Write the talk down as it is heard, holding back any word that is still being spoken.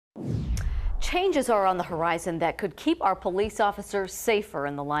changes are on the horizon that could keep our police officers safer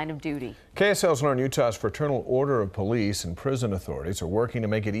in the line of duty. KSL's learned Utah's Fraternal Order of Police and prison authorities are working to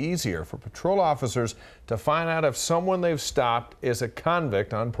make it easier for patrol officers to find out if someone they've stopped is a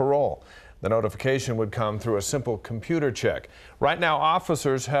convict on parole. The notification would come through a simple computer check. Right now,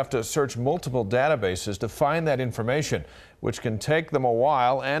 officers have to search multiple databases to find that information, which can take them a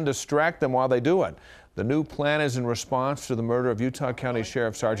while and distract them while they do it. The new plan is in response to the murder of Utah County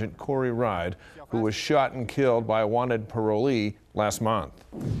Sheriff Sergeant Corey Ride, who was shot and killed by a wanted parolee last month.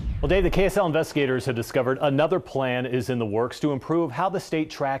 Well, Dave, the KSL investigators have discovered another plan is in the works to improve how the state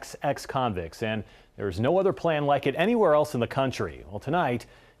tracks ex-convicts, and there's no other plan like it anywhere else in the country. Well, tonight,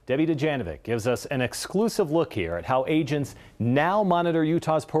 Debbie DeJanovic gives us an exclusive look here at how agents now monitor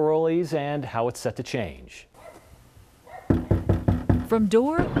Utah's parolees and how it's set to change. From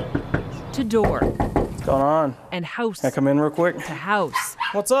door to door. What's going on? And house. Can I come in real quick? To house.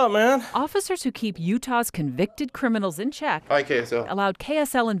 What's up, man? Officers who keep Utah's convicted criminals in check. Hi, KSL. Allowed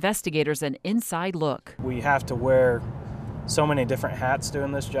KSL investigators an inside look. We have to wear so many different hats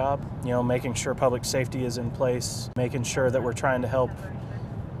doing this job. You know, making sure public safety is in place, making sure that we're trying to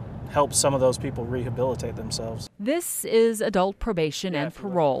help some of those people rehabilitate themselves. This is adult probation and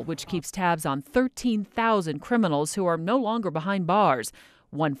parole, which keeps tabs on 13,000 criminals who are no longer behind bars.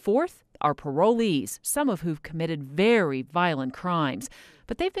 1/4 are parolees, some of who've committed very violent crimes.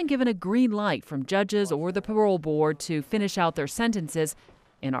 But they've been given a green light from judges or the parole board to finish out their sentences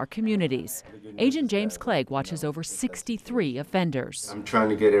in our communities. Agent James Clegg watches over 63 offenders. I'm trying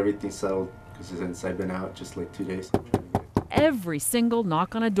to get everything settled because since I've been out just like 2 days. Every single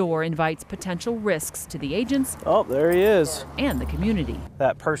knock on a door invites potential risks to the agents. Oh, there he is. And the community.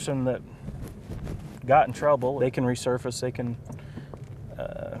 That person that got in trouble, they can resurface, they can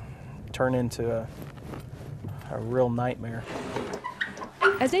turn into a real nightmare.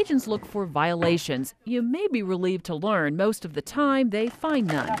 As agents look for violations, you may be relieved to learn most of the time they find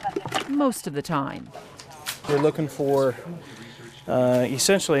none. Most of the time. We're looking for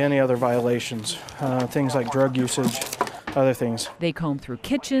essentially any other violations, things like drug usage, other things. They comb through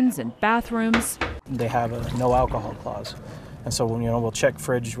kitchens and bathrooms. They have a no alcohol clause. And so, we'll check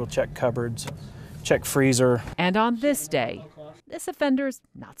fridge, we'll check cupboards, check freezer. And on this day, this offender's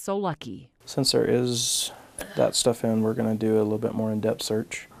not so lucky. Since there is that stuff in, we're going to do a little bit more in-depth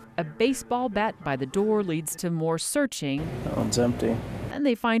search. A baseball bat by the door leads to more searching. That one's empty. And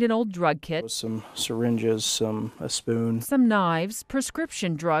they find an old drug kit. Some syringes, a spoon. Some knives,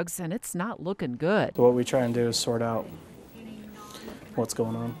 prescription drugs, and it's not looking good. So what we try and do is sort out what's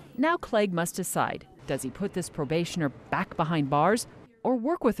going on. Now Clegg must decide, does he put this probationer back behind bars or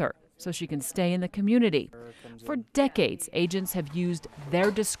work with her so she can stay in the community? For decades, agents have used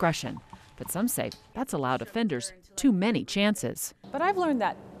their discretion, but some say that's allowed offenders too many chances. But I've learned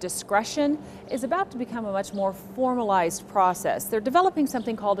that discretion is about to become a much more formalized process. They're developing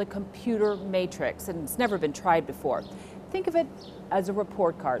something called a computer matrix, and it's never been tried before. Think of it as a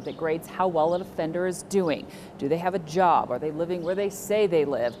report card that grades how well an offender is doing. Do they have a job? Are they living where they say they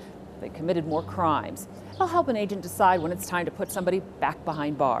live? They committed more crimes. It'll help an agent decide when it's time to put somebody back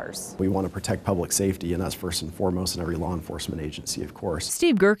behind bars. We want to protect public safety, and that's first and foremost in every law enforcement agency, of course.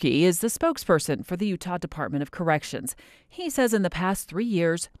 Steve Gerke is the spokesperson for the Utah Department of Corrections. He says in the past 3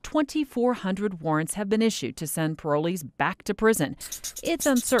 years, 2,400 warrants have been issued to send parolees back to prison. It's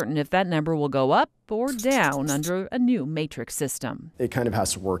uncertain if that number will go up or down under a new matrix system. It kind of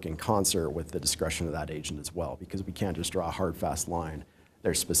has to work in concert with the discretion of that agent as well, because we can't just draw a hard, fast line.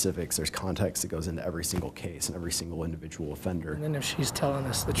 There's specifics, there's context that goes into every single case and every single individual offender. And then if she's telling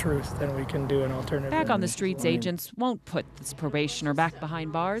us the truth, then we can do an alternative. Back on the streets, agents won't put this probationer back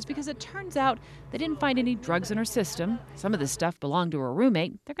behind bars because it turns out they didn't find any drugs in her system. Some of this stuff belonged to her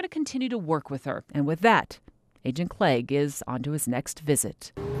roommate. They're going to continue to work with her. And with that, Agent Clegg is on to his next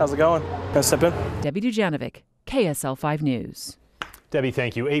visit. How's it going? Can I step in? Debbie DeJanovic, KSL 5 News. Debbie,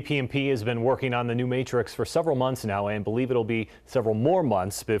 thank you. Ap&P has been working on the new matrix for several months now and believe it'll be several more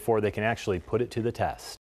months before they can actually put it to the test.